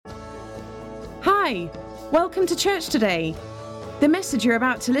Hi, welcome to church today. The message you're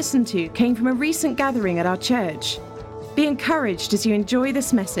about to listen to came from a recent gathering at our church. Be encouraged as you enjoy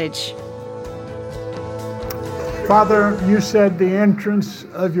this message. Father, you said the entrance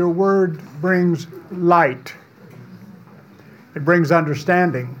of your word brings light. It brings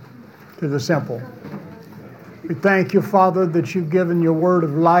understanding to the simple. We thank you, Father, that you've given your word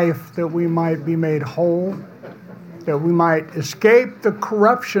of life that we might be made whole, that we might escape the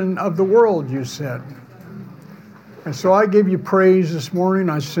corruption of the world, you said. And so I give you praise this morning.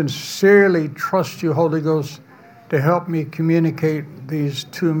 I sincerely trust you, Holy Ghost, to help me communicate these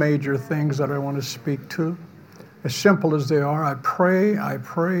two major things that I want to speak to. As simple as they are, I pray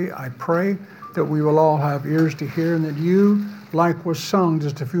that we will all have ears to hear, and that you, like was sung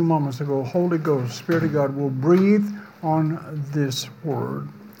just a few moments ago, Holy Ghost, Spirit of God, will breathe on this word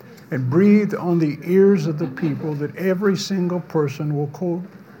and breathe on the ears of the people, that every single person will, quote,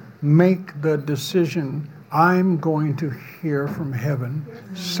 make the decision, I'm going to hear from heaven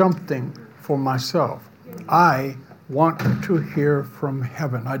something for myself. I want to hear from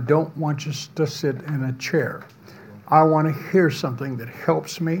heaven. I don't want just to sit in a chair. I want to hear something that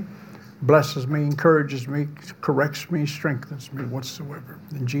helps me, blesses me, encourages me, corrects me, strengthens me, whatsoever.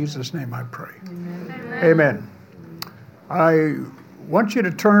 In Jesus' name I pray. Amen. I want you to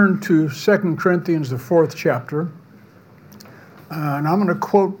turn to 2 Corinthians, the 4th chapter. And I'm going to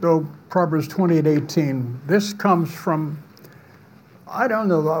quote, though, Proverbs 28:18. This comes from, I don't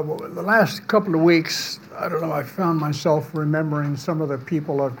know, the last couple of weeks, I don't know, I found myself remembering some of the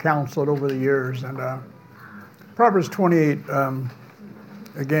people I've counseled over the years. And Proverbs 28,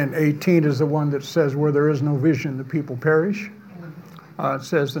 again, 18 is the one that says, where there is no vision, the people perish. It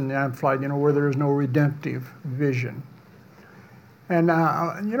says in the Amplified, where there is no redemptive vision. And,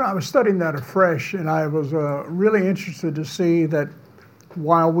 I was studying that afresh, and I was really interested to see that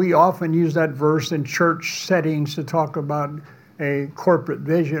while we often use that verse in church settings to talk about a corporate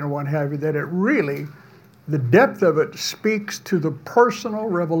vision or what have you, that it really, the depth of it speaks to the personal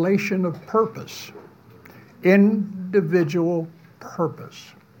revelation of purpose, individual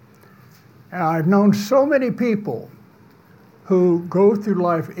purpose. And I've known so many people who go through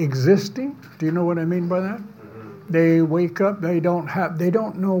life existing. Do you know what I mean by that? They wake up, they don't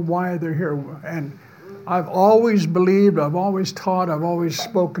know why they're here. And I've always believed, I've always taught, I've always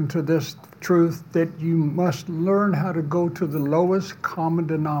spoken to this truth, that you must learn how to go to the lowest common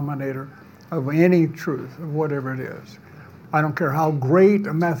denominator of any truth, of whatever it is. I don't care how great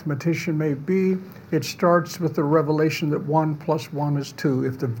a mathematician may be, it starts with the revelation that 1 + 1 is 2.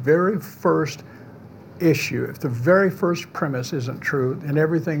 If the very first issue, if the very first premise isn't true, then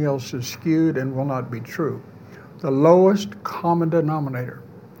everything else is skewed and will not be true. The lowest common denominator.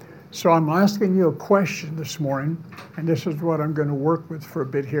 So I'm asking you a question this morning, and this is what I'm going to work with for a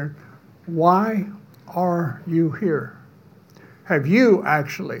bit here. Why are you here? Have you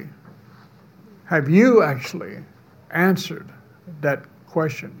actually answered that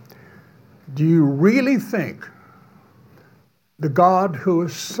question? Do you really think the God who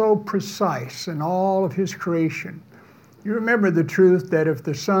is so precise in all of his creation, you remember the truth that if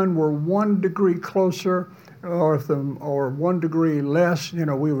the sun were 1 degree closer or 1 degree less,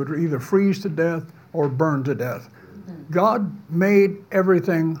 we would either freeze to death or burn to death. God made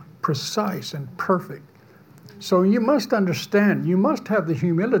everything precise and perfect. So you must understand, you must have the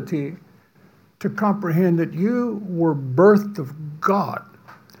humility to comprehend that you were birthed of God.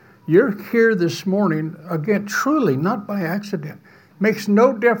 You're here this morning, again, truly, not by accident. Makes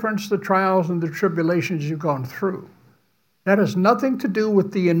no difference the trials and the tribulations you've gone through. That has nothing to do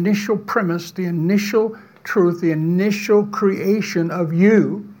with the initial premise, the initial truth, the initial creation of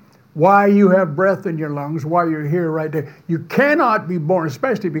you, why you have breath in your lungs, why you're here right there. You cannot be born,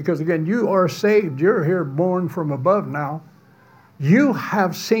 especially because, again, you are saved. You're here born from above now. You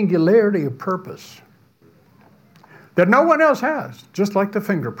have singularity of purpose that no one else has, just like the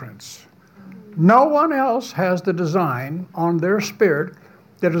fingerprints. No one else has the design on their spirit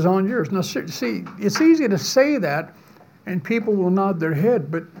that is on yours. Now, see, it's easy to say that, and people will nod their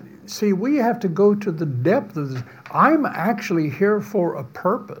head, but see, we have to go to the depth of this. I'm actually here for a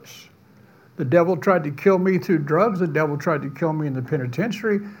purpose. The devil tried to kill me through drugs. The devil tried to kill me in the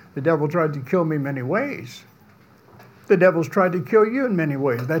penitentiary. The devil tried to kill me many ways. The devil's tried to kill you in many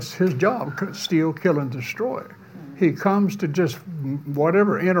ways. That's his job, steal, kill, and destroy. He comes to just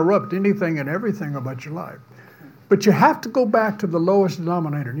interrupt anything and everything about your life. But you have to go back to the lowest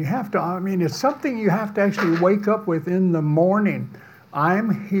denominator. You have to, it's something you have to actually wake up with in the morning.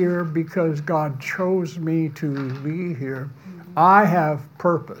 I'm here because God chose me to be here. I have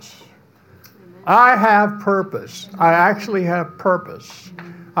purpose. I have purpose. I actually have purpose.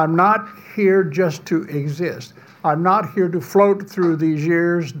 I'm not here just to exist. I'm not here to float through these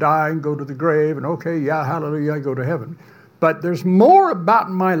years, die and go to the grave, and okay, yeah, hallelujah, I go to heaven. But there's more about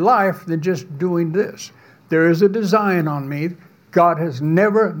my life than just doing this. There is a design on me. God has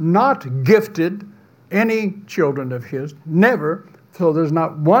never not gifted any children of His, never. So there's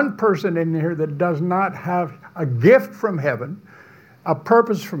not one person in here that does not have a gift from heaven, a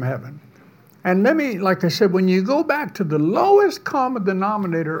purpose from heaven. And let me, like I said, when you go back to the lowest common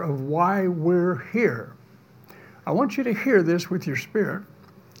denominator of why we're here, I want you to hear this with your spirit.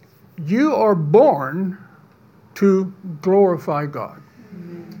 You are born to glorify God.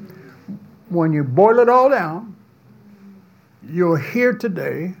 When you boil it all down, you're here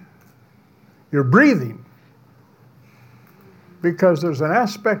today, you're breathing, because there's an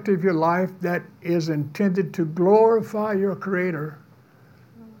aspect of your life that is intended to glorify your Creator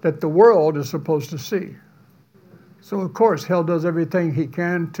that the world is supposed to see. So of course, hell does everything he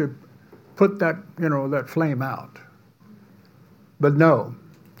can to put that, that flame out. But no,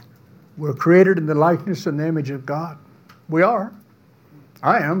 we're created in the likeness and the image of God. We are.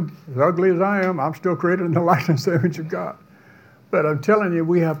 I am. As ugly as I am, I'm still created in the likeness and the image of God. But I'm telling you,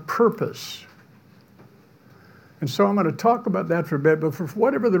 we have purpose. And so I'm going to talk about that for a bit, but for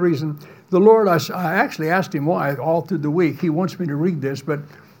whatever the reason, the Lord, I actually asked Him why all through the week. He wants me to read this, but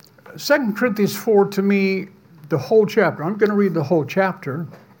 2 Corinthians 4, to me, the whole chapter. I'm going to read the whole chapter,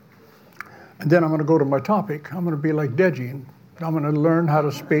 and then I'm going to go to my topic. I'm going to be like Deji, and I'm going to learn how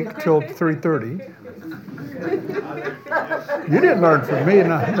to speak till 3:30. You didn't learn from me.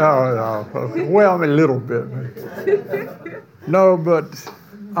 No. Okay. Well, a little bit. No, but,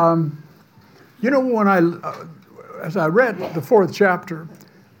 when as I read the 4th chapter,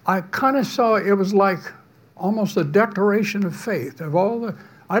 I kind of saw it was like almost a declaration of faith of all the,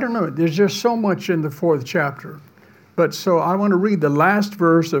 I don't know, there's just so much in the 4th chapter. But so I want to read the last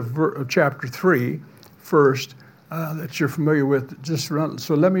verse of chapter 3 first, that you're familiar with.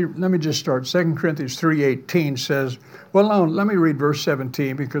 So let me just start. 2 Corinthians 3:18 says, well, no, let me read verse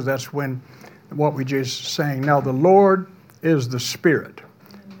 17, because that's what we just sang. Now the Lord is the Spirit,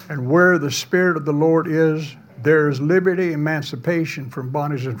 and where the Spirit of the Lord is, there is liberty, emancipation from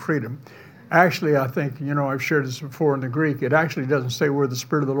bondage and freedom. Actually, I think, I've shared this before in the Greek, it actually doesn't say where the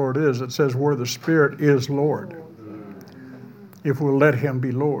Spirit of the Lord is. It says where the Spirit is Lord. If we'll let Him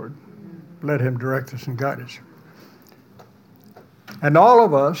be Lord, let Him direct us and guide us. And all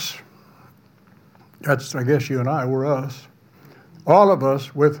of us, that's, I guess you and I, we're us, all of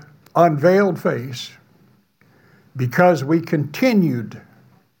us with unveiled face, because we continued,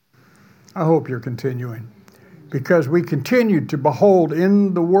 I hope you're continuing, because we continued to behold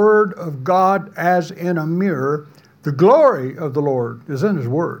in the Word of God as in a mirror, the glory of the Lord is in His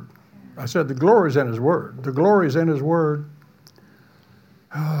Word. I said the glory is in His Word. The glory is in His Word.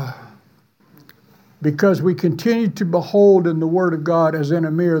 Because we continue to behold in the Word of God as in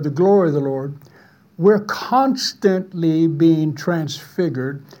a mirror the glory of the Lord, we're constantly being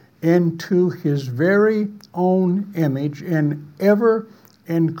transfigured into His very own image in ever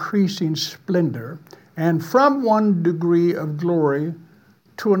increasing splendor, and from one degree of glory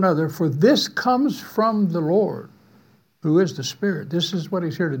to another, for this comes from the Lord, who is the Spirit. This is what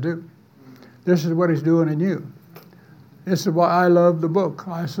He's here to do. This is what He's doing in you. This is why I love the book.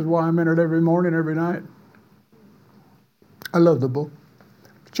 This is why I'm in it every morning, every night. I love the book.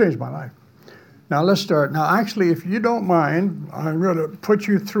 It changed my life. Now let's start. Now actually, if you don't mind, I'm going to put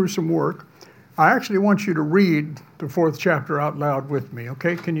you through some work. I actually want you to read the 4th chapter out loud with me,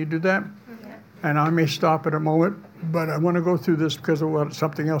 okay? Can you do that? Okay. And I may stop at a moment, but I want to go through this because of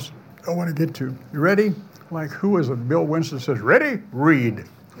something else I want to get to. You ready? Like, who is it? Bill Winston says, ready? Read.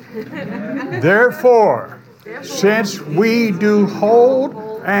 Therefore, since we do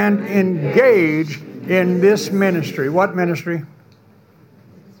hold and engage in this ministry. What ministry?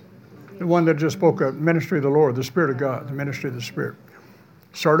 The one that just spoke of, ministry of the Lord, the Spirit of God, the ministry of the Spirit.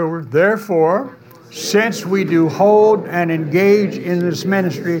 Start over. Therefore, since we do hold and engage in this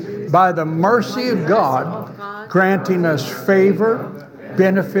ministry by the mercy of God, granting us favor,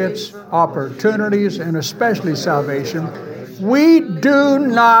 benefits, opportunities, and especially salvation, we do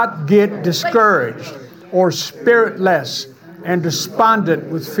not get discouraged or spiritless and despondent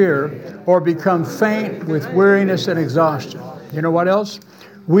with fear, or become faint with weariness and exhaustion. You know what else?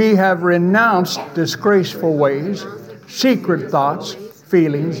 We have renounced disgraceful ways, secret thoughts,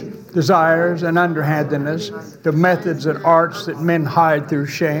 feelings, desires, and underhandedness, the methods and arts that men hide through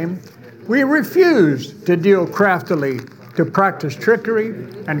shame. We refuse to deal craftily, to practice trickery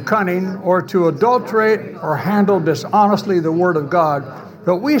and cunning, or to adulterate or handle dishonestly the Word of God.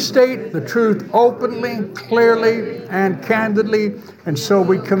 But we state the truth openly, clearly, and candidly, and so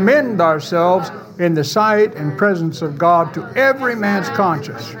we commend ourselves in the sight and presence of God to every man's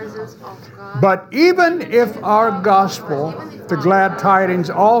conscience. But even if our gospel, the glad tidings,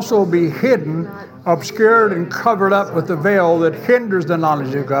 also be hidden, obscured, and covered up with the veil that hinders the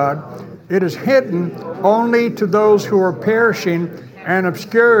knowledge of God, it is hidden only to those who are perishing, and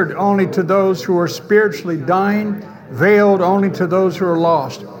obscured only to those who are spiritually dying, veiled only to those who are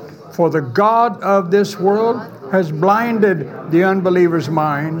lost. For the God of this world has blinded the unbelievers'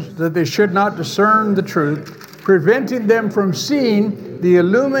 minds, that they should not discern the truth, preventing them from seeing the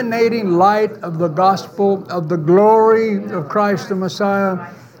illuminating light of the gospel of the glory of Christ the Messiah,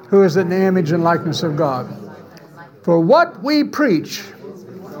 who is in the image and likeness of God. For what we preach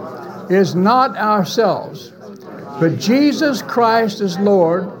is not ourselves, but Jesus Christ is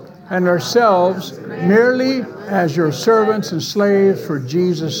Lord, and ourselves merely as your servants and slaves for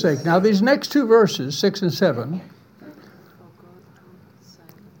Jesus' sake. Now these next two verses, 6 and 7,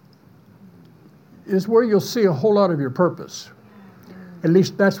 is where you'll see a whole lot of your purpose. At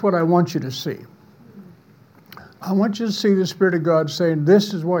least that's what I want you to see. I want you to see the Spirit of God saying,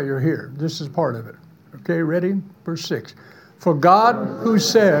 this is why you're here. This is part of it. Okay, ready? Verse 6. For God, who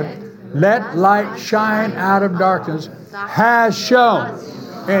said, let light shine out of darkness, has shone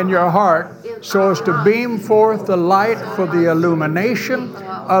in your heart so as to beam forth the light for the illumination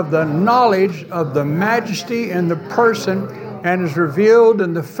of the knowledge of the majesty and the person, and is revealed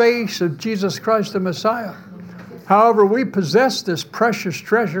in the face of Jesus Christ the Messiah. However, we possess this precious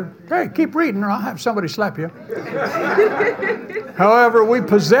treasure. Hey, keep reading or I'll have somebody slap you. However, we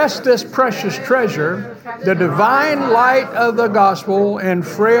possess this precious treasure, the divine light of the gospel, in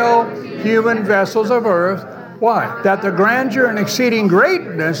frail human vessels of earth. Why? That the grandeur and exceeding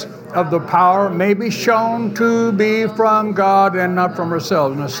greatness of the power may be shown to be from God and not from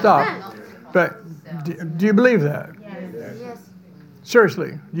ourselves. Now stop. But do you believe that? Yes.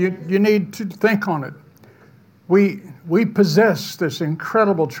 Seriously, you need to think on it. We possess this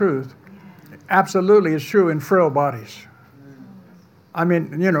incredible truth. Absolutely, it's true in frail bodies. I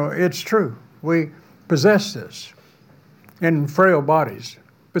mean, it's true. We possess this in frail bodies.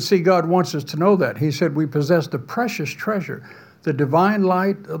 But see, God wants us to know that. He said we possess the precious treasure, the divine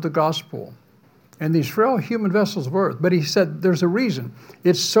light of the gospel, and these frail human vessels of earth. But he said there's a reason.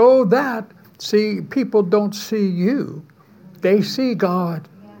 It's so that, see, people don't see you. They see God.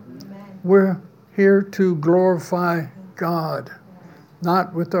 We're here to glorify God,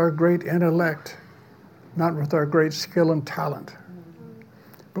 not with our great intellect, not with our great skill and talent,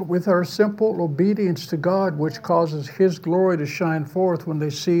 but with our simple obedience to God, which causes His glory to shine forth when they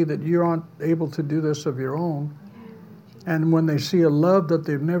see that you aren't able to do this of your own, and when they see a love that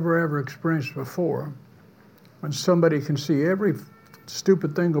they've never ever experienced before. When somebody can see every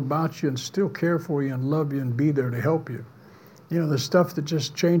stupid thing about you and still care for you and love you and be there to help you. The stuff that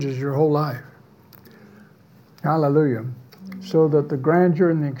just changes your whole life. Hallelujah. So that the grandeur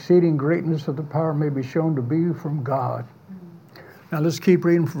and the exceeding greatness of the power may be shown to be from God. Now let's keep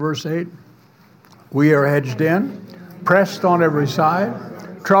reading from verse 8. We are hedged in, pressed on every side,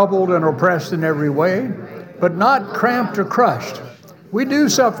 troubled and oppressed in every way, but not cramped or crushed. We do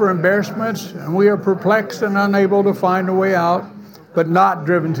suffer embarrassments, and we are perplexed and unable to find a way out, but not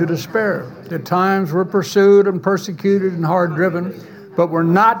driven to despair. At times we're pursued and persecuted and hard driven, but we're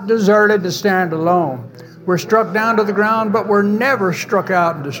not deserted to stand alone. We're struck down to the ground, but we're never struck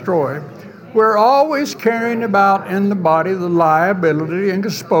out and destroyed. We're always carrying about in the body the liability and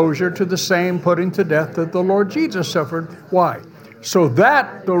exposure to the same putting to death that the Lord Jesus suffered. Why? So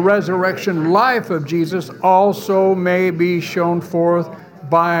that the resurrection life of Jesus also may be shown forth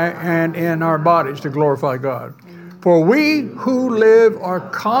by and in our bodies to glorify God. For we who live are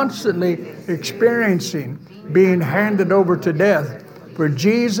constantly experiencing being handed over to death for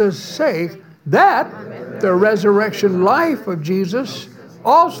Jesus' sake, that the resurrection life of Jesus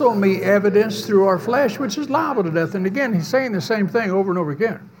also may evidence through our flesh, which is liable to death. And again, he's saying the same thing over and over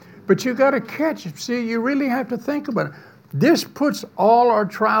again. But you got to catch it. See, you really have to think about it. This puts all our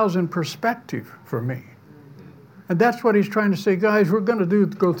trials in perspective for me. And that's what he's trying to say. Guys, we're going to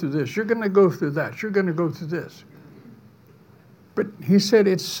go through this. You're going to go through that. You're going to go through this. But he said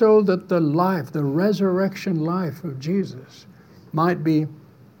it's so that the life, the resurrection life of Jesus might be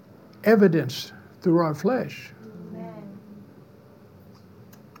evidenced through our flesh.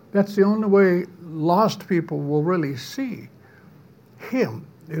 That's the only way lost people will really see Him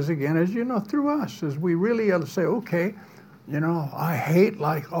is, again, as through us, as we really say, okay, I hate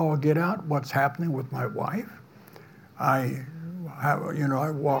get out what's happening with my wife. I have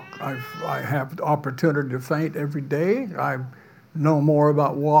the opportunity to faint every day. I know more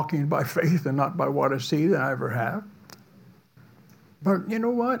about walking by faith and not by what I see than I ever have. But you know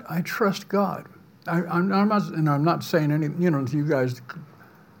what? I trust God. I'm not saying any, you guys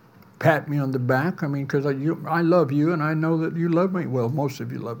pat me on the back. I mean, because I love you, and I know that you love me. Well, most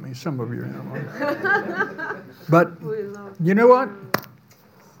of you love me. Some of you, But you know what?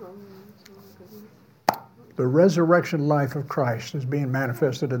 The resurrection life of Christ is being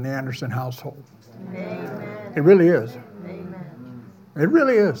manifested in the Anderson household. Amen. It really is. Amen. It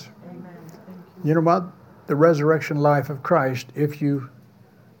really is. Amen. You know what? The resurrection life of Christ, if you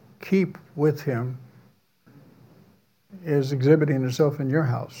keep with him, is exhibiting itself in your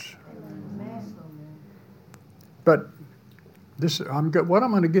house. Amen. But what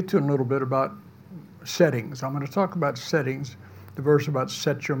I'm going to get to in a little bit about settings. I'm going to talk about settings, the verse about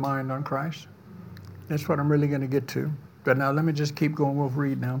set your mind on Christ. That's what I'm really going to get to. But now let me just keep going. We'll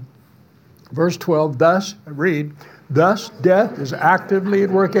read now. Verse 12, thus death is actively at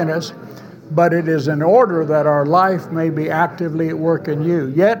work in us, but it is in order that our life may be actively at work in you.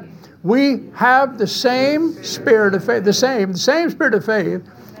 Yet we have the same spirit of faith, the same spirit of faith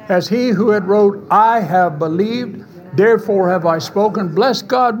as he who had wrote, I have believed, therefore have I spoken. Bless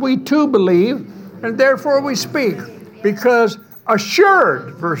God, we too believe, and therefore we speak. Because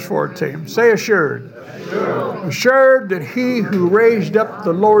assured, verse 14, say assured. Assured that he who raised up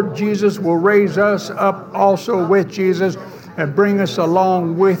the Lord Jesus will raise us up also with Jesus and bring us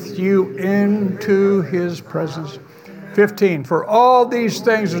along with you into his presence. 15, for all these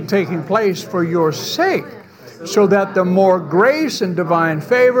things are taking place for your sake, so that the more grace and divine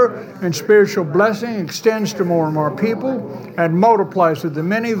favor and spiritual blessing extends to more and more people and multiplies to the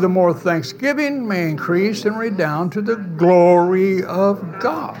many, the more thanksgiving may increase and redound to the glory of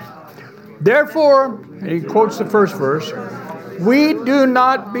God. Therefore, he quotes the first verse, we do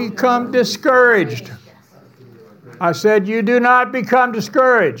not become discouraged. I said, you do not become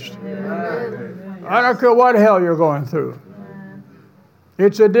discouraged. I don't care what hell you're going through.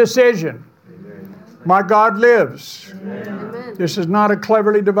 It's a decision. My God lives. This is not a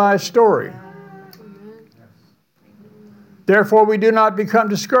cleverly devised story. Therefore, we do not become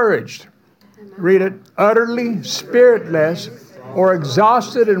discouraged. Read it. Utterly spiritless or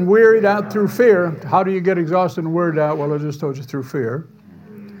exhausted and wearied out through fear. How do you get exhausted and wearied out? Well, I just told you, through fear.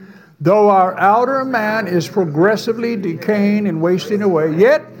 Though our outer man is progressively decaying and wasting away,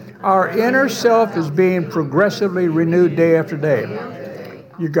 yet our inner self is being progressively renewed day after day.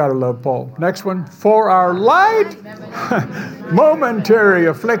 You got to love Paul. Next one. For our light, momentary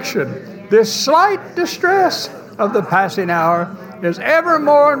affliction, this slight distress of the passing hour is ever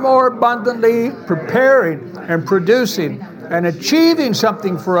more and more abundantly preparing and producing and achieving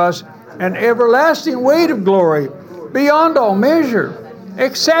something for us, an everlasting weight of glory beyond all measure,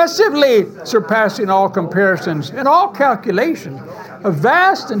 excessively surpassing all comparisons and all calculations, a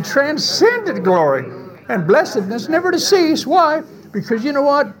vast and transcendent glory and blessedness never to cease. Why? Because you know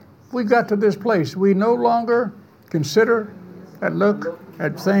what? We got to this place. We no longer consider and look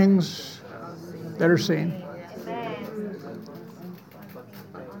at things that are seen.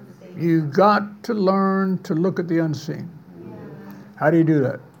 You got to learn to look at the unseen. How do you do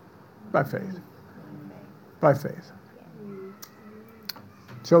that? By faith. By faith.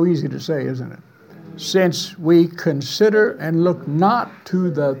 So easy to say, isn't it? Since we consider and look not to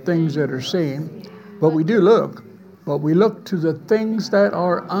the things that are seen, but we do look, but we look to the things that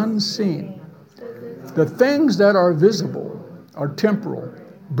are unseen. The things that are visible are temporal,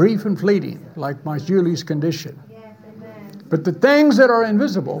 brief and fleeting, like my Julie's condition. But the things that are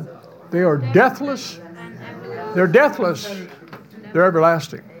invisible, they are deathless. They're deathless. They're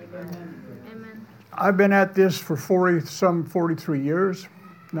everlasting. I've been at this for 43 years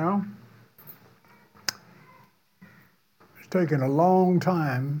now. It's taken a long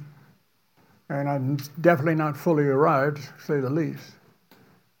time, and I'm definitely not fully arrived, to say the least.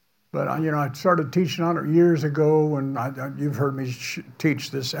 But I started teaching on it years ago, and you've heard me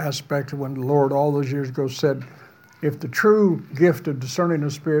teach this aspect when the Lord all those years ago said, if the true gift of discerning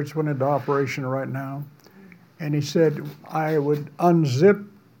of spirits went into operation right now, and he said, I would unzip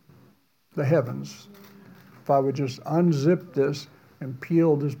the heavens. If I would just unzip this and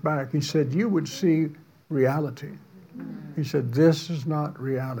peel this back, he said, you would see reality. He said, this is not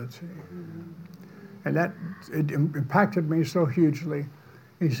reality. And it impacted me so hugely.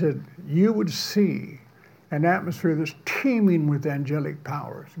 He said, you would see an atmosphere that's teeming with angelic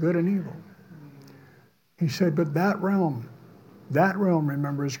powers, good and evil. He said, but that realm,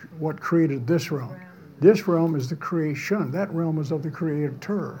 remember, is what created this realm. This realm is the creation. That realm is of the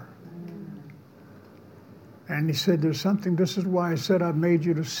Creator. And he said, there's something, this is why I said I've made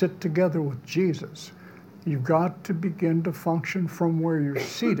you to sit together with Jesus. You've got to begin to function from where you're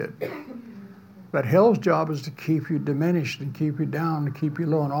seated. But hell's job is to keep you diminished and keep you down and keep you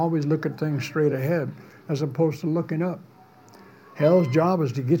low and always look at things straight ahead as opposed to looking up. Hell's job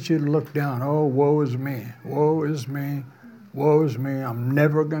is to get you to look down. Oh, woe is me. Woe is me. Woe is me. I'm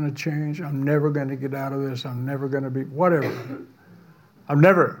never going to change. I'm never going to get out of this. I'm never going to be whatever. I'm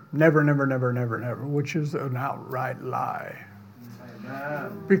never, which is an outright lie.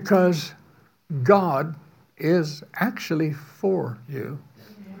 Amen. Because God is actually for you.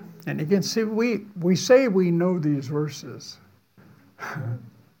 And again, see, we say we know these verses.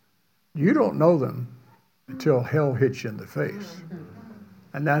 You don't know them until hell hits you in the face.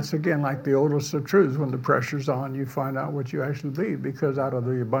 And that's, again, like the oldest of truths. When the pressure's on, you find out what you actually believe, because out of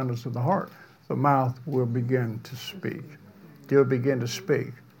the abundance of the heart, the mouth will begin to speak. You'll begin to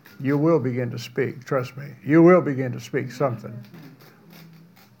speak. You will begin to speak. Trust me. You will begin to speak something.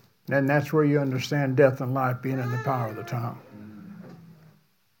 And that's where you understand death and life being in the power of the tongue.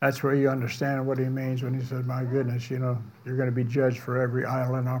 That's where you understand what he means when he says, my goodness, you're going to be judged for every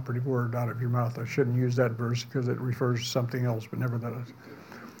idle and operative word out of your mouth. I shouldn't use that verse because it refers to something else, but nevertheless.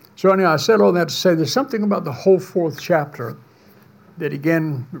 So anyhow, I said all that to say there's something about the whole 4th chapter that,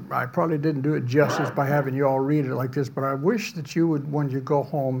 again, I probably didn't do it justice by having you all read it like this, but I wish that you would, when you go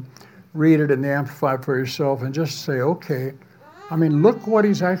home, read it in the Amplified for yourself and just say, okay, look what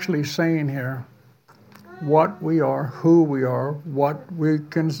he's actually saying here. What we are, who we are, what we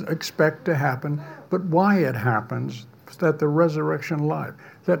can expect to happen, but why it happens, that the resurrection life,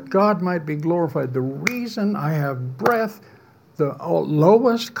 that God might be glorified. The reason I have breath, the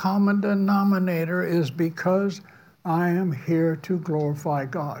lowest common denominator, is because I am here to glorify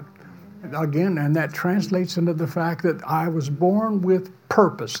God. Again, and that translates into the fact that I was born with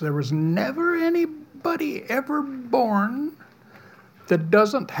purpose. There was never anybody ever born that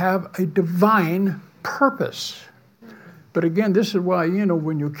doesn't have a divine purpose. But again, this is why,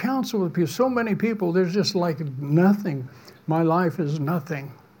 when you counsel with people, so many people, there's just like nothing. My life is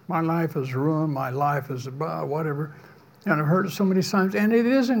nothing. My life is ruined. My life is whatever. And I've heard it so many times. And it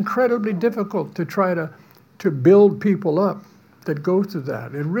is incredibly difficult to try to build people up that go through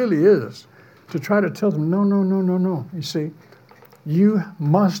that. It really is. To try to tell them, no. You see, you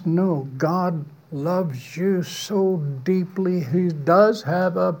must know God loves you so deeply. He does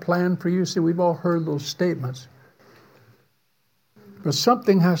have a plan for you. See, we've all heard those statements. But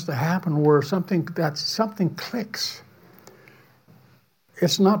something has to happen where something clicks.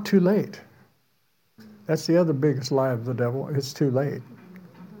 It's not too late. That's the other biggest lie of the devil. It's too late.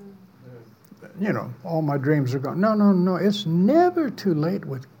 All my dreams are gone. No. It's never too late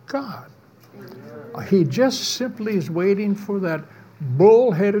with God. He just simply is waiting for that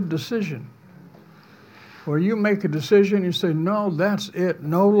bull-headed decision. Where you make a decision, you say, no, that's it.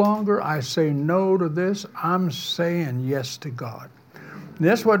 No longer I say no to this. I'm saying yes to God. And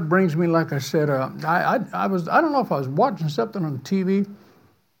that's what brings me, like I said, I don't know if I was watching something on TV.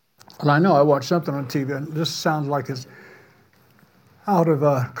 Well, I know I watched something on TV, and this sounds like it's out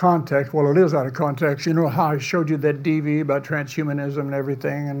of context. Well, it is out of context. You know how I showed you that DV about transhumanism and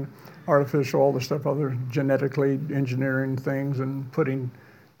everything, and artificial, all the stuff, other genetically engineering things, and putting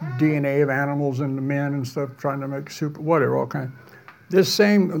DNA of animals into men and stuff, trying to make whatever, all kind.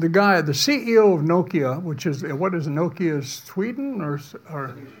 The guy, the CEO of Nokia, which is, what is Nokia, Sweden or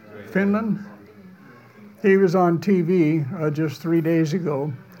Finland? He was on TV just 3 days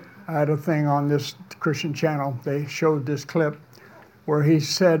ago. I had a thing on this Christian channel. They showed this clip where he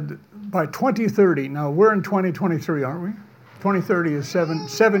said by 2030, now we're in 2023, aren't we? 2030 is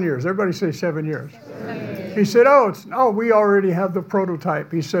seven years. Everybody say 7 years. 7 years. He said, we already have the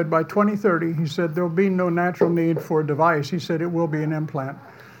prototype. He said, by 2030, he said, there'll be no natural need for a device. He said, it will be an implant.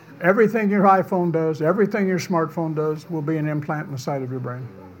 Everything your iPhone does, everything your smartphone does, will be an implant in the side of your brain.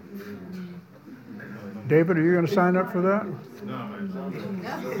 David, are you going to sign up for that?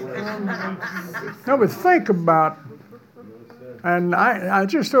 No, but think about, and I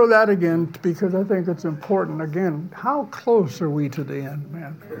just throw that again because I think it's important. Again, how close are we to the end,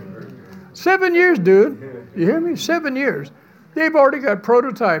 man? 7 years, dude. You hear me? 7 years. They've already got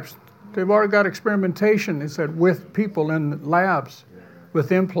prototypes. They've already got experimentation, they said, with people in labs,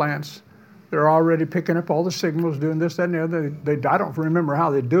 with implants. They're already picking up all the signals, doing this, that, and the other. I don't remember how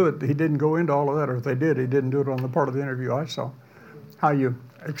they do it. He didn't go into all of that, or if they did, he didn't do it on the part of the interview I saw. How you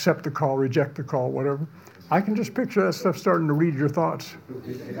accept the call, reject the call, whatever. I can just picture that stuff starting to read your thoughts.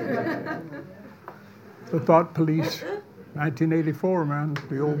 The Thought Police, 1984, man,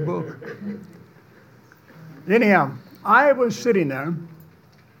 the old book. Anyhow, I was sitting there,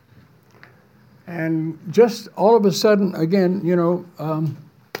 and just all of a sudden, again,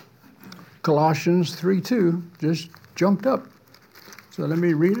 Colossians 3:2 just jumped up. So let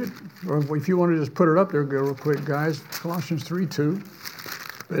me read it. Or if you want to just put it up there, go real quick, guys. Colossians 3:2.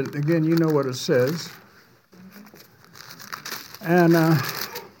 But again, you know what it says. And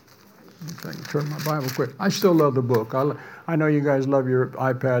if I can turn my Bible quick. I still love the book. I know you guys love your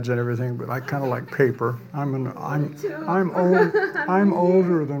iPads and everything, but I kind of like paper. I'm old. I'm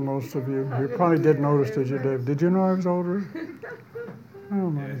older than most of you. You probably did notice, did you, Dave? Did you know I was older? Oh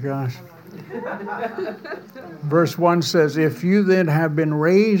my gosh. Verse 1 says, if you then have been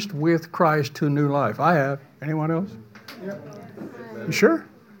raised with Christ to new life. I have. Anyone else? You sure?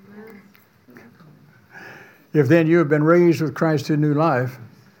 If then you have been raised with Christ to new life,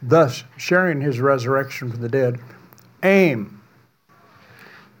 thus sharing his resurrection from the dead, aim.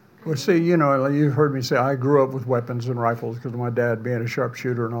 Well, see, you know, you've heard me say I grew up with weapons and rifles because of my dad being a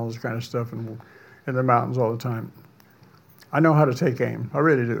sharpshooter and all this kind of stuff in the mountains all the time. I know how to take aim. I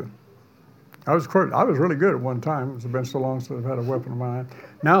really do. I was really good at one time. It's been so long since I've had a weapon of mine.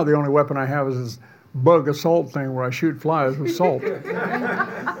 Now the only weapon I have is this bug assault thing where I shoot flies with salt.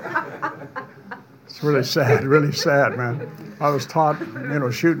 It's really sad, man. I was taught, you know,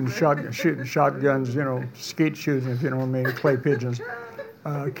 shooting shotguns, you know, skeet shooting, if you know what I mean, clay pigeons.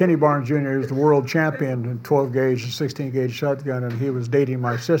 Kenny Barnes Jr. is the world champion in 12 gauge and 16 gauge shotgun, and he was dating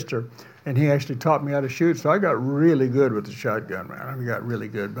my sister, and he actually taught me how to shoot. So I got really good with the shotgun, man. I got really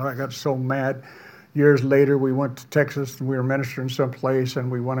good, but I got so mad. Years later, we went to Texas and we were ministering someplace,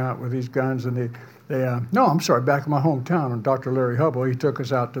 and we went out with these guns, and back in my hometown, and Dr. Larry Hubble, he took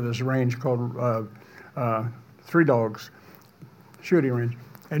us out to this range called Three Dogs shooting range.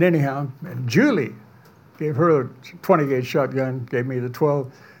 And anyhow, and Julie gave her a 20 gauge shotgun, gave me the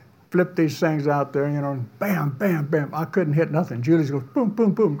 12, flipped these things out there, you know, bam, bam, bam. I couldn't hit nothing. Julie's goes boom,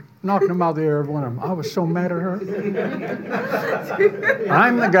 boom, boom, knocking them out of the air, every one of them. I was so mad at her.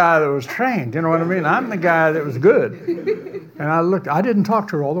 I'm the guy that was trained, you know what I mean? I'm the guy that was good. And I didn't talk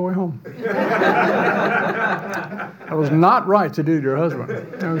to her all the way home. That was not right to do to your husband.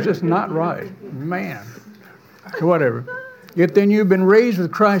 It was just not right. Man. Whatever. If then you've been raised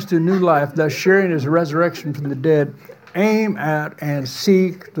with Christ to new life, thus sharing his resurrection from the dead, aim at and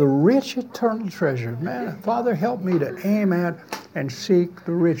seek the rich eternal treasure. Man, Father, help me to aim at and seek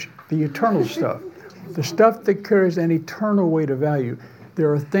the eternal stuff. The stuff that carries an eternal weight of value. There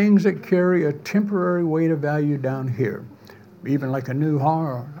are things that carry a temporary weight of value down here. Even like a new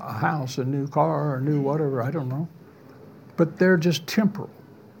house, a new car, or a new whatever, I don't know. But they're just temporal.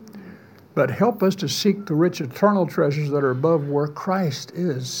 But help us to seek the rich eternal treasures that are above where Christ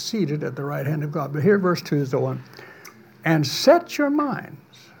is seated at the right hand of God. But here verse 2 is the one. And set your minds.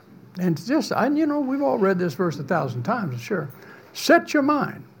 And just, we've all read this verse 1,000 times, sure. Set your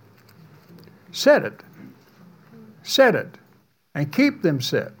mind. Set it. Set it. And keep them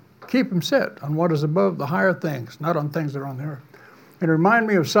set. Keep them set on what is above the higher things, not on things that are on the earth. It reminded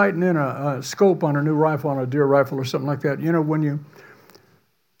me of sighting in a scope on a new rifle, on a deer rifle or something like that. You know, when you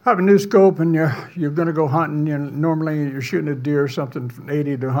have a new scope and you're going to go hunting, normally you're shooting a deer something from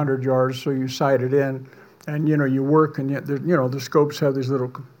 80 to 100 yards, so you sight it in, and you work, and the scopes have these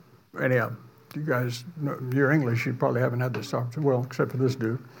little. Anyhow, you guys, you're English, you probably haven't had this option, well, except for this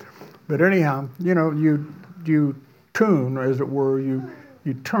dude. But anyhow, you tune, as it were, you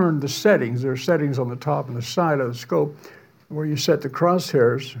turn the settings. There are settings on the top and the side of the scope where you set the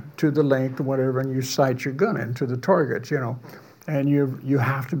crosshairs to the length or whatever, and you sight your gun into the targets, And you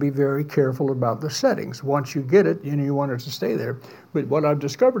have to be very careful about the settings. Once you get it, you want it to stay there. But what I've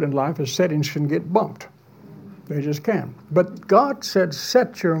discovered in life is settings can get bumped. They just can. But God said,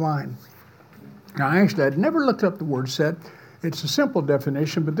 set your mind. Now, actually, I'd never looked up the word set. It's a simple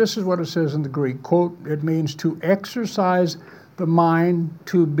definition, but this is what it says in the Greek. Quote, it means to exercise the mind,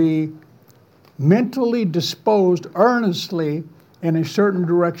 to be mentally disposed earnestly in a certain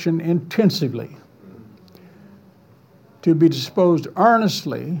direction intensively. To be disposed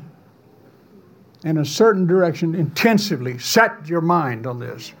earnestly in a certain direction intensively. Set your mind on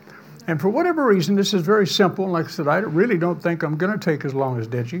this. And for whatever reason, this is very simple. Like I said, I really don't think I'm going to take as long as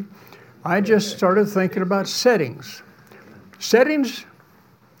Deji. I just started thinking about settings. Settings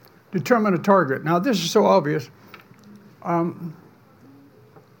determine a target. Now, this is so obvious. In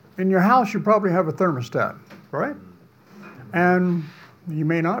your house, you probably have a thermostat, right? And you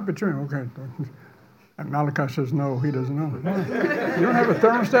may not, but you're okay. And Malachi says, no, he doesn't know. You don't have a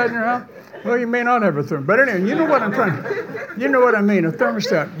thermostat in your house? Well, you may not have a thermostat. But anyway, you know what I'm trying. You know what I mean, a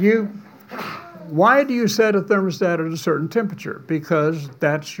thermostat. Why do you set a thermostat at a certain temperature? Because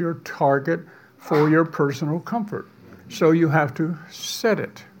that's your target for your personal comfort. So you have to set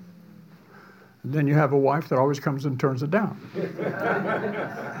it. And then you have a wife that always comes and turns it down.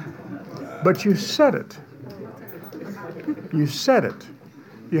 But you set it. You set it.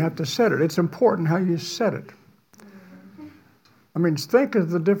 You have to set it. It's important how you set it. I mean, think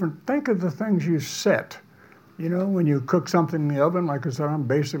of the things you set. You know, when you cook something in the oven, like I said, I'm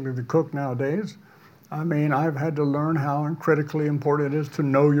basically the cook nowadays. I mean, I've had to learn how critically important it is to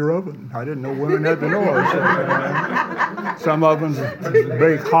know your oven. I didn't know women had to know it. Some ovens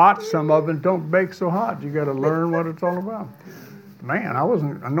bake hot, some ovens don't bake so hot. You got to learn what it's all about. Man, I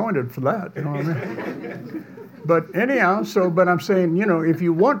wasn't anointed for that, you know what I mean? But anyhow, but I'm saying, you know, if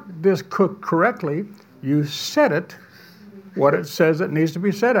you want this cooked correctly, you set it what it says it needs to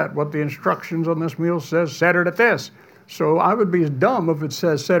be set at, what the instructions on this meal says, set it at this. So I would be dumb if it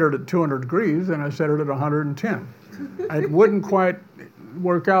says set it at 200 degrees and I set it at 110. It wouldn't quite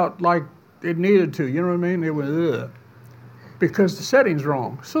work out like it needed to, you know what I mean? It was, because the setting's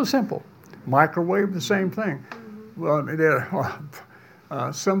wrong. So simple. Microwave, the same thing. Well,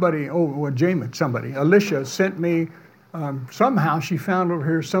 Alicia sent me, somehow she found over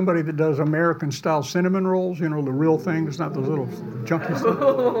here somebody that does American-style cinnamon rolls, you know, the real things, not those little junky stuff.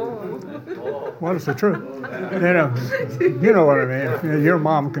 What is the truth? You know what I mean. You know, your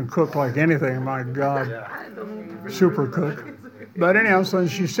mom can cook like anything, my God. Super cook. But anyhow, so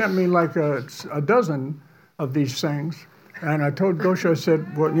she sent me like a dozen of these things. And I told Gosha, I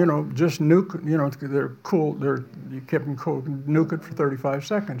said, well, you know, just nuke, you know, they're cool, you keep them cool, nuke it for 35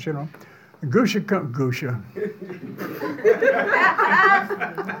 seconds, you know. Gosha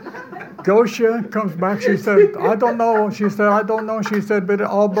comes back, she said, I don't know. She said, I don't know. She said, but it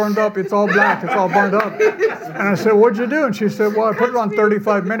all burned up. It's all black. It's all burned up. And I said, what'd you do? And she said, well, I put it on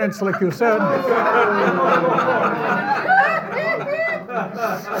 35 minutes like you said.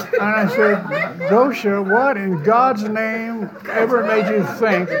 And I said, Gosha, what in God's name ever made you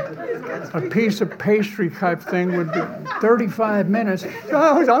think a piece of pastry type thing would be 35 minutes?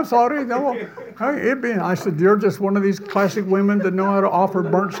 Oh, I'm sorry. No. I said, you're just one of these classic women that know how to offer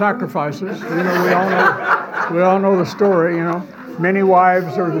burnt sacrifices. You know, we all know the story, you know. Many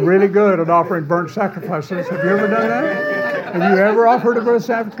wives are really good at offering burnt sacrifices. Have you ever done that? Have you ever offered a burnt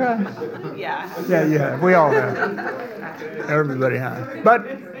sacrifice? Yeah. Yeah, you have. We all have. Everybody has. But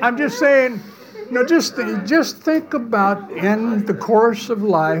I'm just saying, you know, just think about in the course of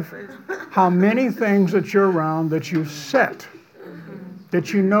life how many things that you're around that you set,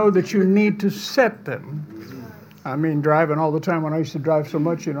 that you know that you need to set them. I mean, driving all the time, when I used to drive so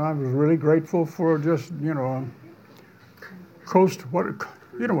much, you know, I was really grateful for just, you know, cruise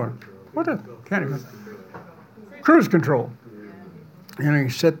control. You know, you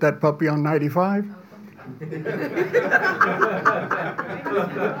set that puppy on 95.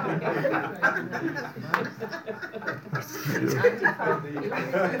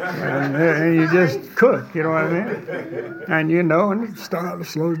 and you just cook, you know what I mean? And you know, and it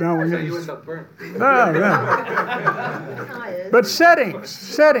slows down when you end up burnt. Oh, yeah. But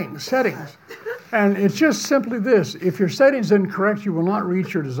settings. And it's just simply this. If your setting's incorrect, you will not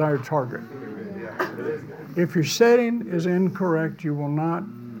reach your desired target. If your setting is incorrect, you will not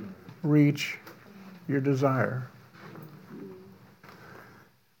reach your desire.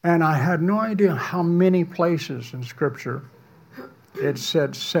 And I had no idea how many places in Scripture it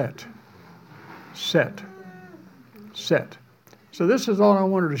said set. So this is all I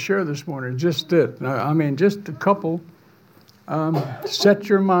wanted to share this morning, just it. I mean, just a couple. Set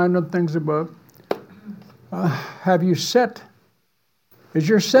your mind on things above. Have you set? Is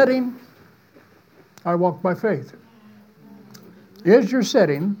your setting? I walk by faith. Is your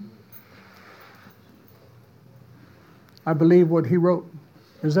setting? I believe what he wrote.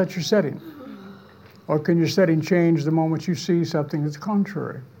 Is that your setting? Or can your setting change the moment you see something that's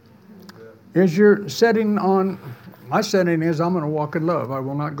contrary? Is your setting on, my setting is I'm going to walk in love. I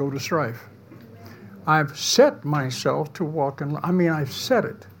will not go to strife. I've set myself to walk in love. I mean, I've set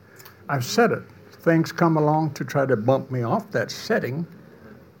it. Things come along to try to bump me off that setting,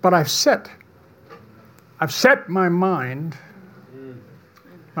 but I've set my mind.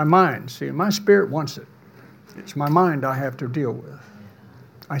 My mind, see, my spirit wants it. It's my mind I have to deal with.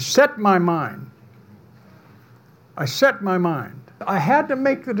 I set my mind. I had to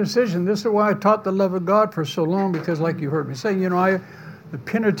make the decision. This is why I taught the love of God for so long, because like you heard me say, you know, the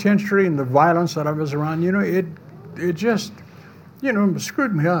penitentiary and the violence that I was around, you know, it just, you know,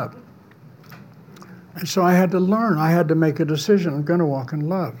 screwed me up. And so I had to learn. I had to make a decision. I'm going to walk in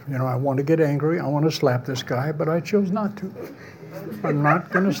love. You know, I want to get angry. I want to slap this guy, but I chose not to. I'm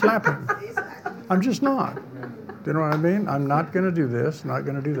not going to slap him. I'm just not. You know what I mean? I'm not going to do this, not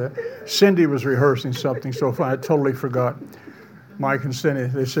going to do that. Cindy was rehearsing something so far, I totally forgot. Mike and Cindy,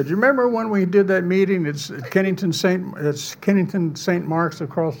 they said, you remember when we did that meeting? It's Kennington St. Mark's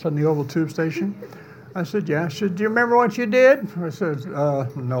across from the Oval Tube Station. I said, yeah. She said, do you remember what you did? I said,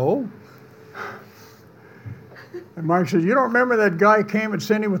 no. And Mike said, you don't remember that guy came at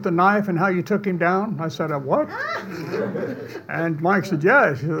Cindy with the knife and how you took him down? I said, what? And Mike said,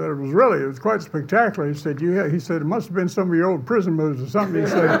 yeah. He said, it was quite spectacular. He said, it must have been some of your old prison moves or something.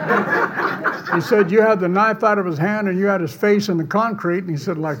 He said, you had the knife out of his hand and you had his face in the concrete. And he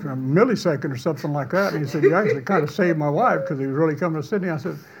said, like a millisecond or something like that. And he said, you actually kind of saved my life because he was really coming to Sydney. I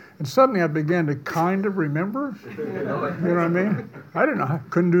said, and suddenly I began to kind of remember. You know what I mean? I didn't know. I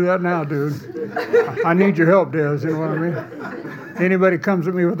couldn't do that now, dude. I need your help, Des. You know what I mean? Anybody comes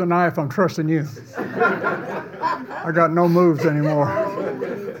at me with a knife, I'm trusting you. I got no moves anymore.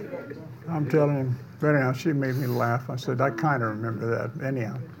 I'm telling him. But anyhow, she made me laugh. I said, I kind of remember that.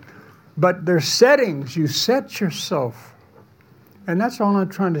 Anyhow. But there's settings. You set yourself. And that's all I'm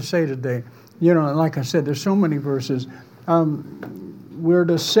trying to say today. You know, like I said, there's so many verses. We're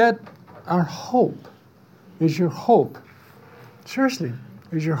to set our hope. Is your hope, seriously,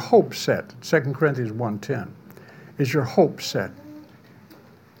 is your hope set? 2 Corinthians 1:10. Is your hope set?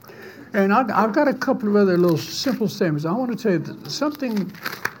 And I've got a couple of other little simple statements. I want to tell you that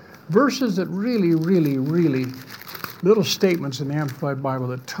verses that really, really, really, little statements in the Amplified Bible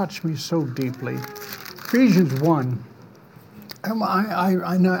that touch me so deeply. Ephesians 1.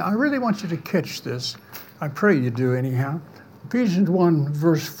 I really want you to catch this. I pray you do anyhow. Ephesians 1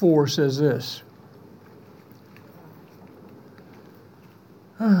 verse 4 says this.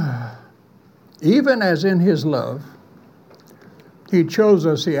 Even as in his love, he chose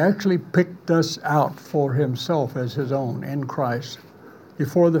us, he actually picked us out for himself as his own in Christ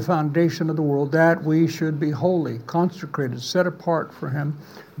before the foundation of the world, that we should be holy, consecrated, set apart for him,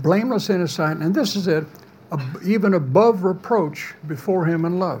 blameless in his sight. And this is it, even above reproach before him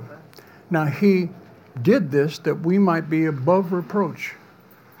in love. Now he did this that we might be above reproach.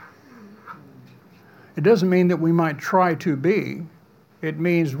 It doesn't mean that we might try to be. It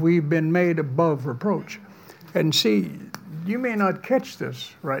means we've been made above reproach. And see, you may not catch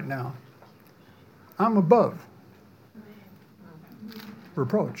this right now. I'm above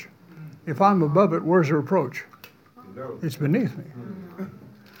reproach. If I'm above it, where's the reproach? It's beneath me.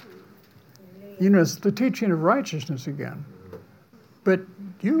 You know, it's the teaching of righteousness again. But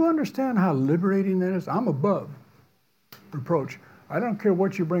do you understand how liberating that is? I'm above reproach. I don't care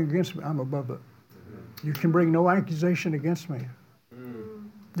what you bring against me, I'm above it. You can bring no accusation against me.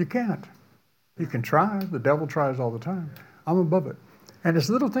 You can't. You can try. The devil tries all the time. I'm above it. And it's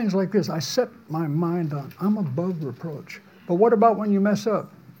little things like this. I set my mind on, I'm above reproach. But what about when you mess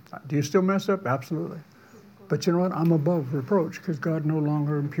up? Do you still mess up? Absolutely. But you know what? I'm above reproach because God no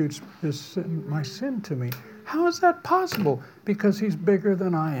longer imputes my sin to me. How is that possible? Because he's bigger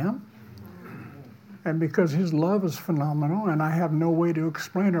than I am. And because his love is phenomenal and I have no way to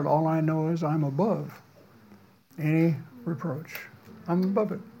explain it. All I know is I'm above any reproach. I'm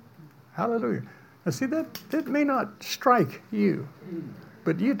above it. Hallelujah. Now see, that may not strike you,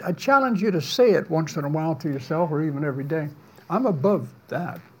 but I challenge you to say it once in a while to yourself or even every day. I'm above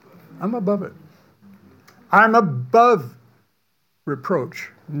that. I'm above it. I'm above reproach.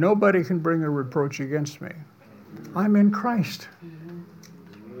 Nobody can bring a reproach against me. I'm in Christ.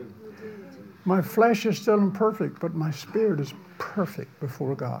 My flesh is still imperfect, but my spirit is perfect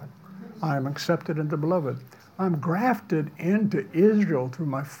before God. I am accepted in the beloved. I'm grafted into Israel through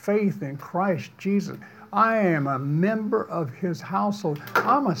my faith in Christ Jesus. I am a member of his household.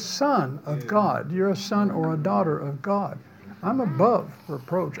 I'm a son of God. You're a son or a daughter of God. I'm above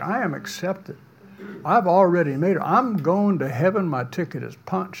reproach. I am accepted. I've already made it. I'm going to heaven. My ticket is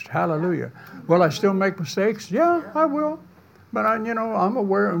punched. Hallelujah. Will I still make mistakes? Yeah, I will. But I'm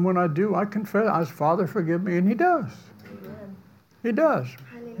aware, and when I do, I confess, Father, forgive me, and he does. Amen. He does.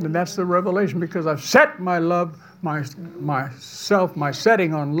 Hallelujah. And that's the revelation, because I've set my love, my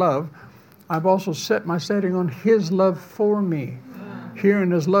setting on love. I've also set my setting on his love for me. Here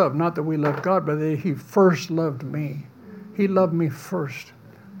in his love, not that we love God, but that he first loved me. He loved me first.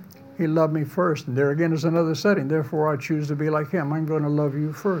 He loved me first. And there again is another setting. Therefore, I choose to be like him. I'm going to love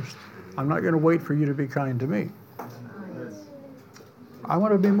you first. I'm not going to wait for you to be kind to me. I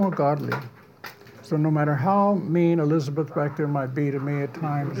want to be more godly. So no matter how mean Elizabeth back there might be to me at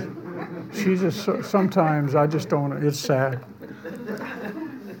times, sometimes I just don't, it's sad.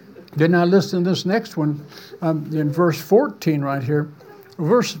 Then I listen to this next one in verse 14 right here.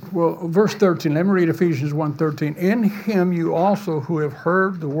 Verse 13, let me read Ephesians 1:13. In him you also who have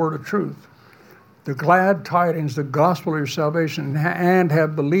heard the word of truth, the glad tidings, the gospel of your salvation, and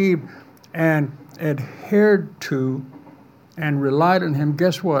have believed and adhered to and relied on him,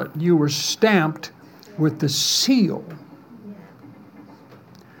 guess what? You were stamped with the seal.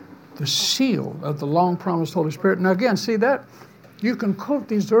 The seal of the long-promised Holy Spirit. Now again, see that? You can quote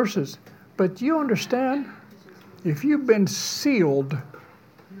these verses, but you understand? If you've been sealed,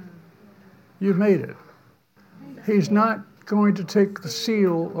 you've made it. He's not going to take the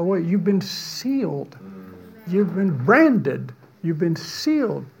seal away. You've been sealed. You've been branded. You've been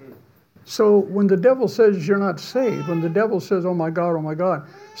sealed. So when the devil says you're not saved, when the devil says, oh my God,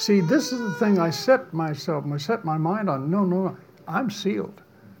 see, this is the thing I set my mind on. No, I'm sealed.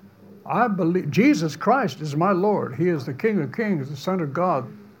 I believe Jesus Christ is my Lord. He is the King of Kings, the Son of God.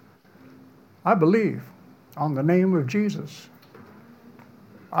 I believe on the name of Jesus.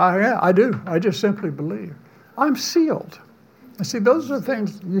 I do. I just simply believe. I'm sealed. And see, those are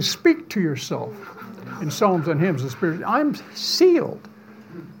things you speak to yourself in psalms and hymns of spirit. I'm sealed.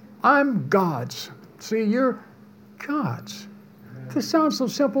 I'm God's. See, you're God's. This sounds so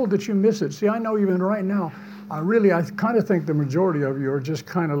simple that you miss it. See, I know even right now, I kind of think the majority of you are just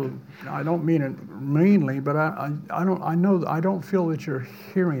kind of, I don't mean it meanly, but I don't feel that you're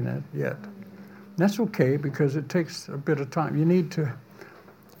hearing it yet. That's okay, because it takes a bit of time. You need to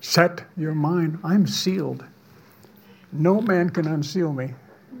set your mind. I'm sealed. No man can unseal me.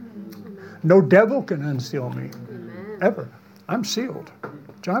 No devil can unseal me. Ever. I'm sealed.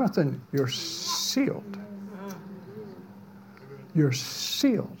 Jonathan, you're sealed. You're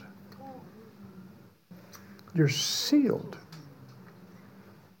sealed. You're sealed.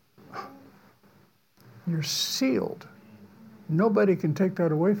 You're sealed. Nobody can take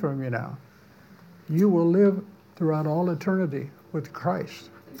that away from you now. You will live throughout all eternity with Christ.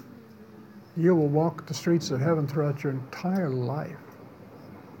 You will walk the streets of heaven throughout your entire life.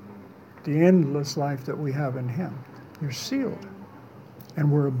 The endless life that we have in Him. You're sealed.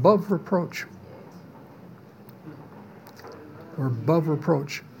 And we're above reproach. We're above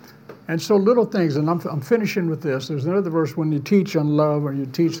reproach. And so little things, and I'm finishing with this. There's another verse when you teach on love or you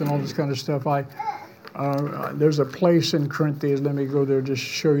teach on all this kind of stuff. There's a place in Corinthians. Let me go there, just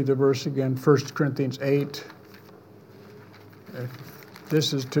show you the verse again. 1 Corinthians 8.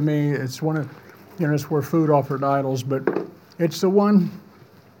 This is, to me, it's one of, it's where food offered idols, but it's the one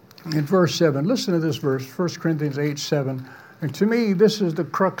in verse 7. Listen to this verse, 1 Corinthians 8, 7. And to me, this is the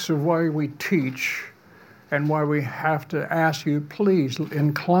crux of why we teach and why we have to ask you, please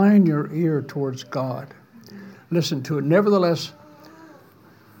incline your ear towards God. Listen to it. Nevertheless,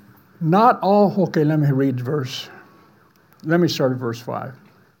 not all, okay, let me read the verse. Let me start at verse 5.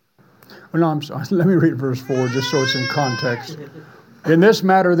 Well, no, I'm sorry. Let me read verse 4 just so it's in context. In this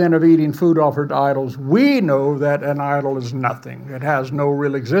matter then of eating food offered to idols, we know that an idol is nothing. It has no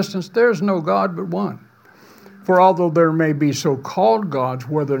real existence. There's no God but one. For although there may be so-called gods,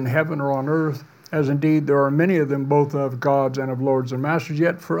 whether in heaven or on earth, as indeed there are many of them, both of gods and of lords and masters,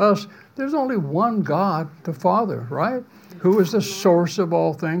 yet for us there's only one God, the Father, right? Who is the source of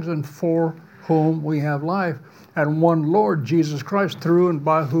all things and for whom we have life. And one Lord, Jesus Christ, through and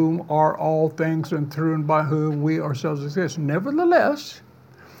by whom are all things and through and by whom we ourselves exist. Nevertheless,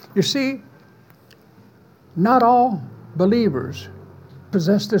 you see, not all believers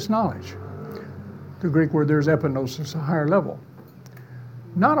possess this knowledge. The Greek word there is epignosis, a higher level.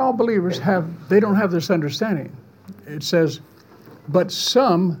 Not all believers they don't have this understanding. It says, but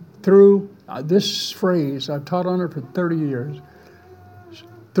some through this phrase, I've taught on it for 30 years,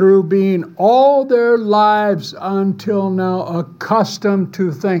 through being all their lives until now accustomed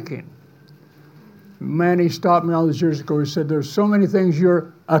to thinking. Manny stopped me all these years ago. He said, there's so many things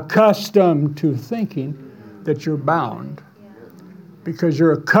you're accustomed to thinking that you're bound. Because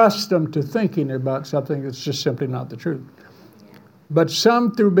you're accustomed to thinking about something that's just simply not the truth. But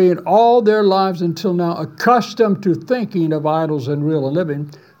some, through being all their lives until now accustomed to thinking of idols and real and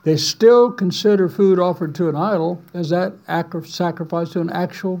living, they still consider food offered to an idol as that act of sacrifice to an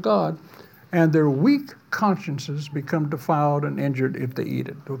actual God. And their weak consciences become defiled and injured if they eat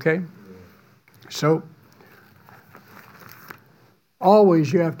it, okay? So,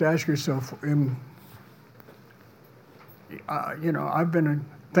 always you have to ask yourself, I've been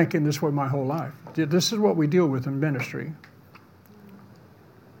thinking this way my whole life. This is what we deal with in ministry.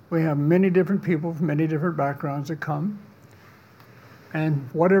 We have many different people from many different backgrounds that come. And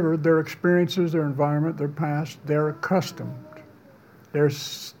whatever their experiences, their environment, their past, they're accustomed. They're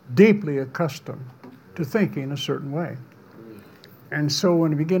deeply accustomed to thinking a certain way. And so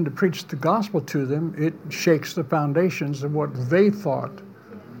when we begin to preach the gospel to them, it shakes the foundations of what they thought.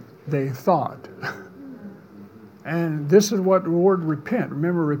 And this is what the word repent.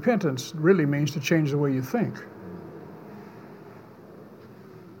 Remember, repentance really means to change the way you think.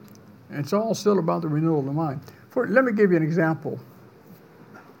 It's all still about the renewal of the mind. Let me give you an example.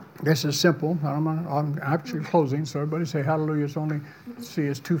 This is simple. I'm actually closing, so everybody say hallelujah. It's only, it's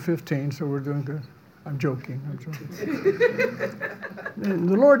 2:15, so we're doing good. I'm joking. And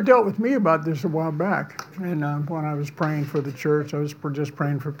the Lord dealt with me about this a while back. And when I was praying for the church, I was just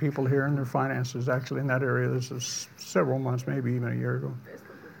praying for people here and their finances, actually, in that area. This is several months, maybe even a year ago.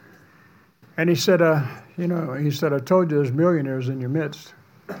 And he said, he said, I told you there's millionaires in your midst.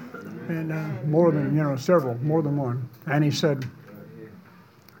 And more than, several, more than one. And he said,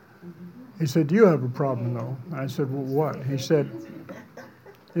 do you have a problem, though? I said, well, what? He said,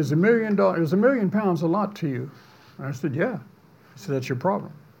 is $1 million pounds a lot to you? And I said, yeah. He said, that's your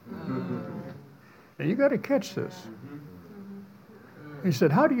problem. And you got to catch this. He said,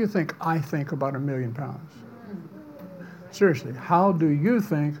 how do you think I think about $1 million pounds? Seriously, how do you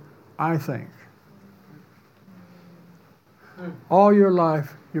think I think? All your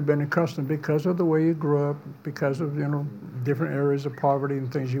life, you've been accustomed, because of the way you grew up, because of, different areas of poverty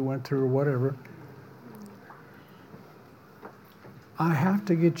and things you went through or whatever. I have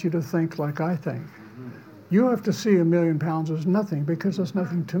to get you to think like I think. You have to see $1 million pounds as nothing, because it's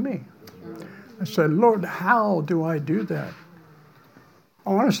nothing to me. I said, Lord, how do I do that?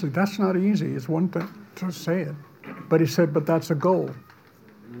 Honestly, that's not easy. It's one thing to say it. But he said, but that's a goal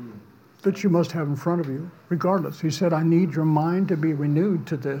that you must have in front of you, regardless. He said, I need your mind to be renewed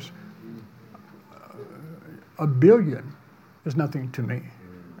to this. $1 billion is nothing to me.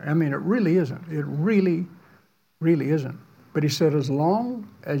 I mean, it really isn't. It really, really isn't. But he said, as long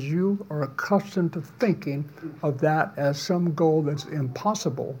as you are accustomed to thinking of that as some goal that's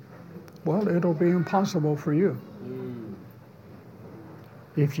impossible, well, it'll be impossible for you.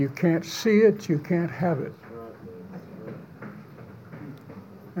 If you can't see it, you can't have it.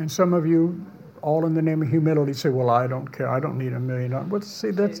 And some of you, all in the name of humility, say, well, I don't care. I don't need $1 million. Well,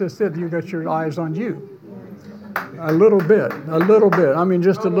 see, that's just it. You got your eyes on you. A little bit. I mean,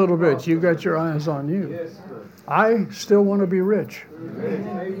 just a little bit. You got your eyes on you. I still want to be rich.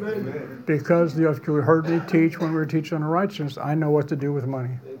 Because you heard me teach when we were teaching on righteousness, I know what to do with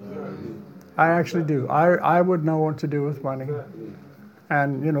money. I actually do. I would know what to do with money.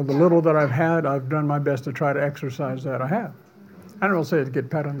 And, the little that I've had, I've done my best to try to exercise that I have. I don't say to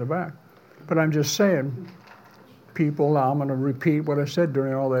get pat on the back, but I'm just saying, people, I'm going to repeat what I said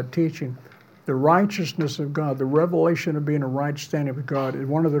during all that teaching. The righteousness of God, the revelation of being a right standing with God, is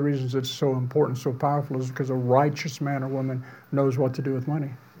one of the reasons it's so important, so powerful, is because a righteous man or woman knows what to do with money.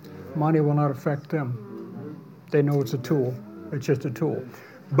 Money will not affect them. They know it's a tool. It's just a tool.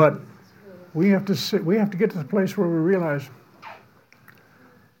 But we have to get to the place where we realize,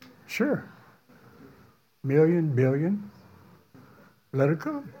 sure, million, billion, let it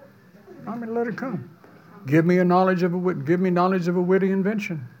come. Let it come. Give me knowledge of a witty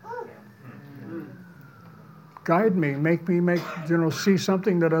invention. Guide me, make me see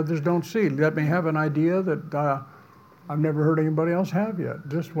something that others don't see. Let me have an idea that I've never heard anybody else have yet.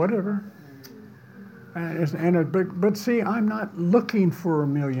 Just whatever. But see, I'm not looking for $1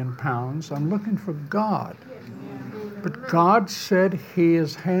 million pounds. I'm looking for God. But God said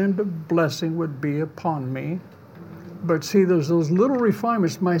His hand of blessing would be upon me. But see, there's those little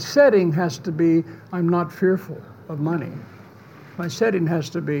refinements. My setting has to be, I'm not fearful of money. My setting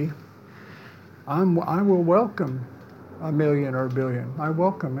has to be, I will welcome $1 million or $1 billion. I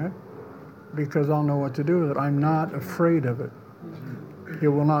welcome it because I'll know what to do with it. I'm not afraid of it. It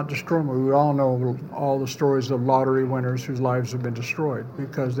will not destroy me. We all know all the stories of lottery winners whose lives have been destroyed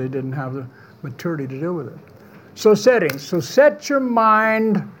because they didn't have the maturity to deal with it. So settings. So set your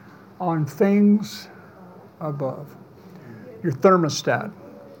mind on things above. Your thermostat.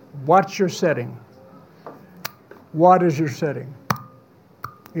 What's your setting? What is your setting?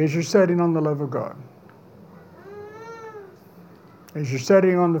 Is your setting on the love of God? Is your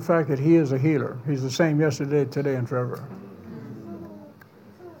setting on the fact that He is a healer? He's the same yesterday, today, and forever.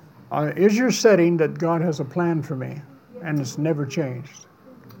 Is your setting that God has a plan for me and it's never changed?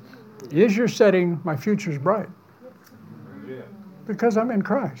 Is your setting, my future's bright? Because I'm in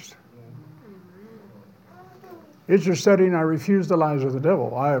Christ. Is your setting, I refuse the lies of the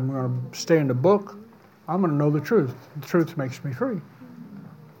devil. I am going to stay in the book. I'm going to know the truth. The truth makes me free.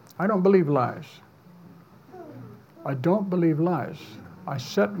 I don't believe lies. I don't believe lies. I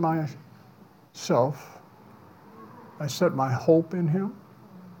set my hope in Him.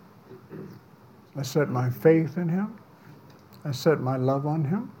 I set my faith in Him. I set my love on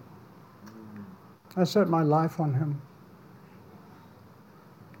Him. I set my life on Him.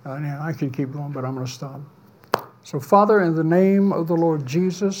 And I can keep going, but I'm going to stop. So, Father, in the name of the Lord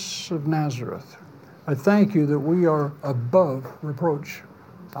Jesus of Nazareth, I thank You that we are above reproach.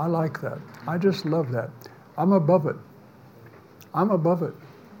 I like that. I just love that. I'm above it. I'm above it.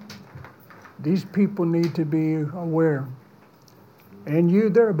 These people need to be aware. And you,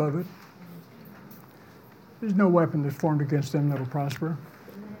 they're above it. There's no weapon that's formed against them that'll prosper.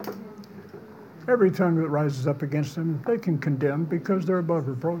 Every tongue that rises up against them, they can condemn because they're above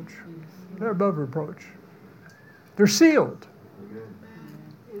reproach. They're above reproach. They're sealed.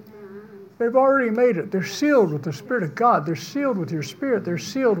 They've already made it. They're sealed with the Spirit of God. They're sealed with your Spirit. They're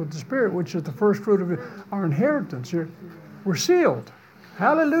sealed with the Spirit, which is the first fruit of our inheritance. We're sealed.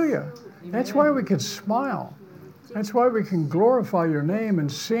 Hallelujah. That's why we can smile. That's why we can glorify your name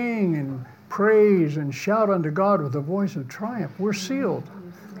and sing and praise and shout unto God with a voice of triumph. We're sealed.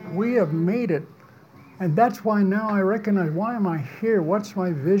 We have made it. And that's why now I recognize, why am I here? What's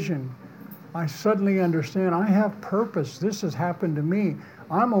my vision? I suddenly understand I have purpose. This has happened to me.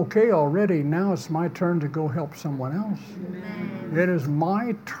 I'm okay already. Now it's my turn to go help someone else. Amen. It is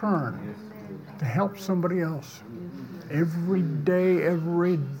my turn to help somebody else. Every day,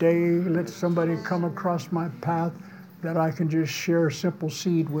 let somebody come across my path that I can just share a simple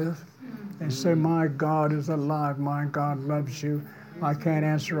seed with and say, my God is alive. My God loves you. I can't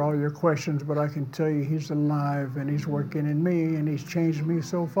answer all your questions, but I can tell you He's alive and He's working in me and He's changed me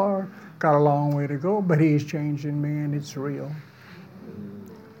so far. Got a long way to go, but He's changing me and it's real.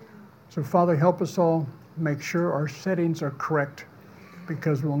 So Father, help us all make sure our settings are correct,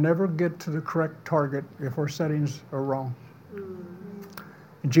 because we'll never get to the correct target if our settings are wrong.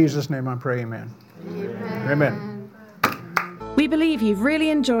 In Jesus' name I pray, amen. Amen. We believe you've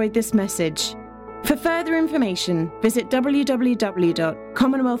really enjoyed this message. For further information, visit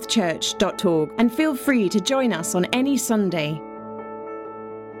www.commonwealthchurch.org and feel free to join us on any Sunday.